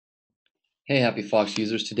Hey, HappyFox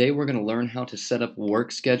users. Today we're going to learn how to set up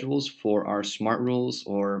work schedules for our smart rules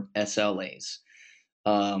or SLAs.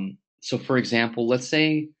 So for example, let's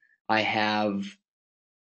say I have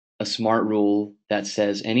a smart rule that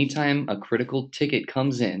says anytime a critical ticket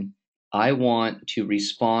comes in, I want to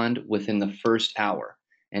respond within the first hour.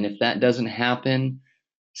 And if that doesn't happen,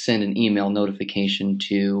 send an email notification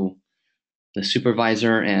to the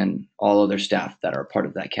supervisor and all other staff that are part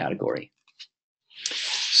of that category.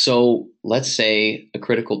 So let's say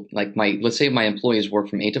let's say my employees work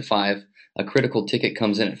from 8 to 5, a critical ticket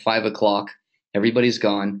comes in at 5 o'clock, everybody's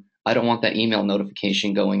gone. I don't want that email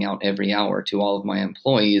notification going out every hour to all of my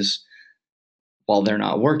employees while they're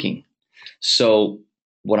not working. So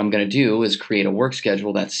what I'm going to do is create a work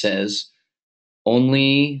schedule that says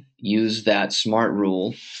only use that smart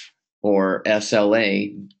rule or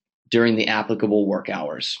SLA during the applicable work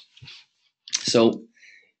hours. So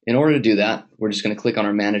in order to do that, we're just going to click on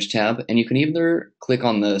our Manage tab, and you can either click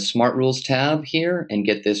on the Smart Rules tab here and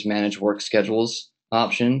get this Manage Work Schedules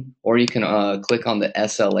option, or you can click on the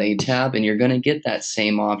SLA tab, and you're going to get that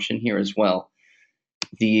same option here as well.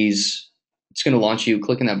 It's going to launch you,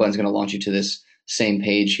 clicking that button is going to launch you to this same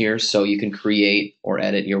page here, so you can create or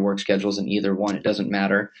edit your work schedules in either one. It doesn't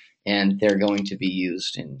matter, and they're going to be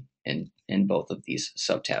used in both of these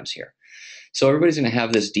sub-tabs here. So everybody's going to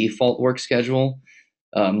have this default work schedule.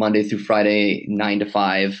 Monday through Friday, 9 to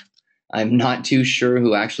 5. I'm not too sure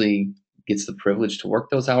who actually gets the privilege to work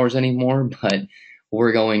those hours anymore, but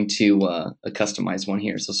we're going to customize one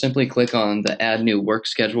here. So simply click on the Add New Work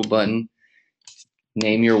Schedule button.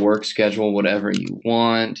 Name your work schedule whatever you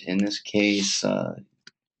want. In this case,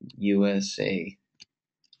 USA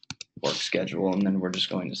work schedule, and then we're just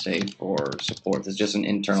going to say for support. This is just an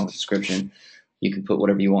internal description. You can put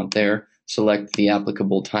whatever you want there. Select the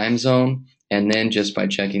applicable time zone, and then just by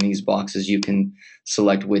checking these boxes, you can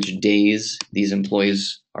select which days these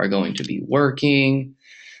employees are going to be working,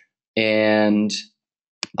 and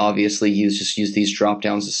obviously just use these drop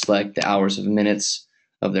downs to select the hours of minutes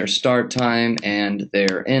of their start time and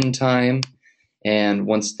their end time. And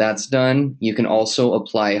once that's done, you can also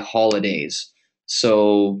apply holidays.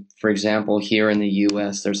 So for example, here in the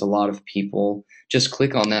US, there's a lot of people. Just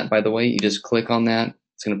click on that, by the way. You just click on that.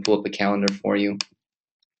 It's going to pull up a calendar for you.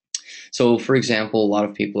 So for example, a lot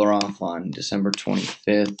of people are off on December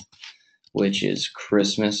 25th, which is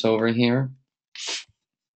Christmas over here.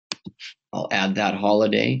 I'll add that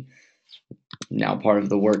holiday. Now part of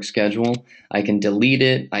the work schedule. I can delete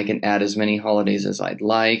it. I can add as many holidays as I'd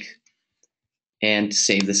like and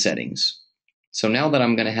save the settings. So now that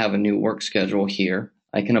I'm going to have a new work schedule here,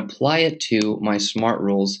 I can apply it to my smart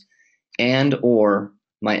rules and or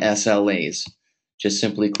my SLAs. Just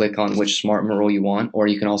simply click on which smart rule you want, or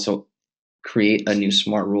you can also create a new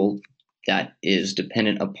smart rule that is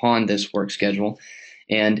dependent upon this work schedule.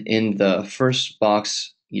 And in the first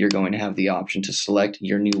box, you're going to have the option to select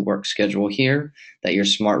your new work schedule here that your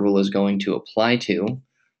smart rule is going to apply to.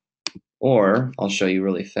 Or, I'll show you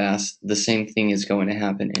really fast, the same thing is going to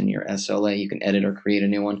happen in your SLA. You can edit or create a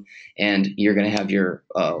new one, and you're going to have your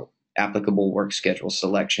applicable work schedule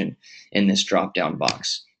selection in this drop-down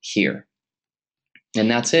box here. And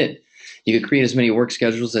that's it. You can create as many work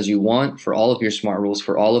schedules as you want for all of your smart rules,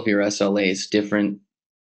 for all of your SLAs, different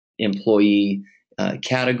employee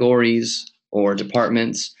categories or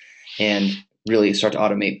departments, and really start to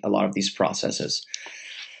automate a lot of these processes.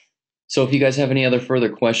 So if you guys have any other further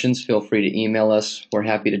questions, feel free to email us. We're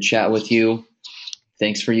happy to chat with you.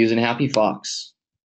 Thanks for using HappyFox.